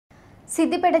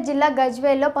సిద్దిపేట జిల్లా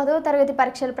గజ్వేల్లో 10వ తరగతి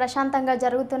పరీక్షలు ప్రశాంతంగా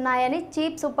జరుగుతున్నాయని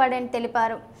చీఫ్ సూపరింటెండెంట్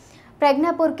తెలిపారు.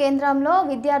 ప్రజ్ఞాపూర్ కేంద్రంలో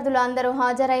విద్యార్థులు అందరూ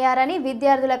హాజరయ్యారని,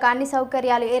 విద్యార్థులకు అన్ని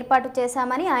సౌకర్యాలు ఏర్పాటు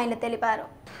చేశామని ఆయన తెలిపారు.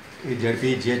 ఈ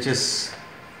జడ్పీజీహెచ్ఎస్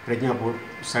ప్రజ్ఞాపూర్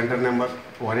సెంటర్ నెంబర్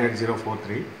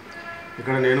 18043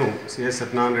 ఇక్కడ నేను CS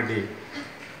Satyanarayana Reddy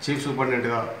chief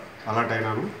సూపరింటెండెంట్గా allot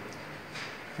అయినాను.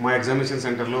 మా ఎగ్జామినేషన్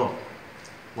సెంటర్లో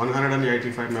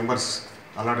 185 మెంబర్స్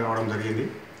అలాట్ కావడం జరిగింది.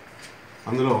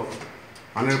 అందులో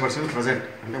 100% ప్రజెంట్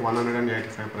అంటే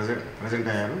 185 ప్రజెంట్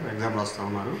అయ్యారు, ఎగ్జామ్ రాస్తూ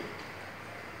ఉన్నారు.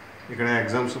 ఇక్కడ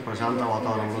ఎగ్జామ్స్ ప్రశాంత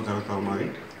వాతావరణంలో జరుగుతూ ఉన్నది.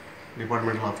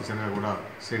 డిపార్ట్మెంటల్ ఆఫీసర్గా కూడా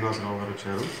శ్రీనివాసరావు గారు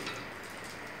వచ్చారు.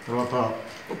 తర్వాత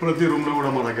ప్రతి రూమ్లో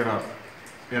కూడా మా దగ్గర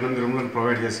 8 రూమ్లను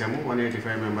ప్రొవైడ్ చేసాము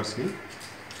 185 మెంబర్స్ని.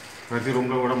 ప్రతి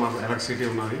రూమ్లో కూడా మాకు ఎలక్ట్రిసిటీ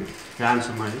ఉన్నది, ఫ్యాన్స్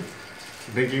ఉన్నాయి,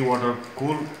 drinking water,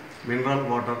 cool mineral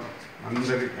water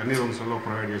అన్ని రూమ్స్లో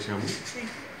ప్రొవైడ్ చేసాము.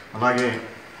 అలాగే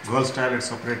గర్ల్స్ టాయిలెట్స్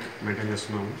సపరేట్ మెయింటైన్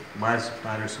చేస్తున్నాము, బాయ్స్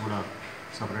టాయిలెట్స్ కూడా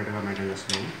సపరేట్గా మెయింటైన్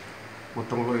చేస్తున్నాము.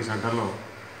 మొత్తంలో ఈ సెంటర్లో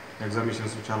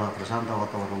ఎగ్జామినేషన్స్ చాలా ప్రశాంత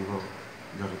వాతావరణంలో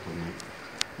జరుగుతున్నాయి.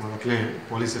 అట్లే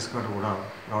పోలీస్ ఎస్కార్ట్ కూడా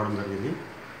రావడం జరిగింది.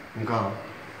 ఇంకా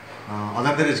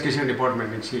అదర్ దెన్ ఎడ్యుకేషన్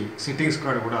డిపార్ట్మెంట్ నుంచి సిట్టింగ్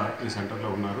స్క్వాడ్ కూడా ఈ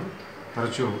సెంటర్లో ఉన్నారు.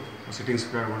 తరచూ సిట్టింగ్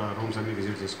స్క్వాడ్ కూడా రూమ్స్ అన్ని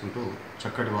విజిట్ చేసుకుంటూ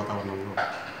చక్కటి వాతావరణంలో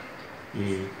ఈ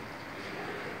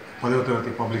 10వ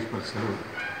తరగతి పబ్లిక్ పరీక్షలు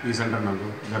ఈ సెంటర్ నందు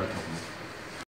జరుగుతున్నాయి.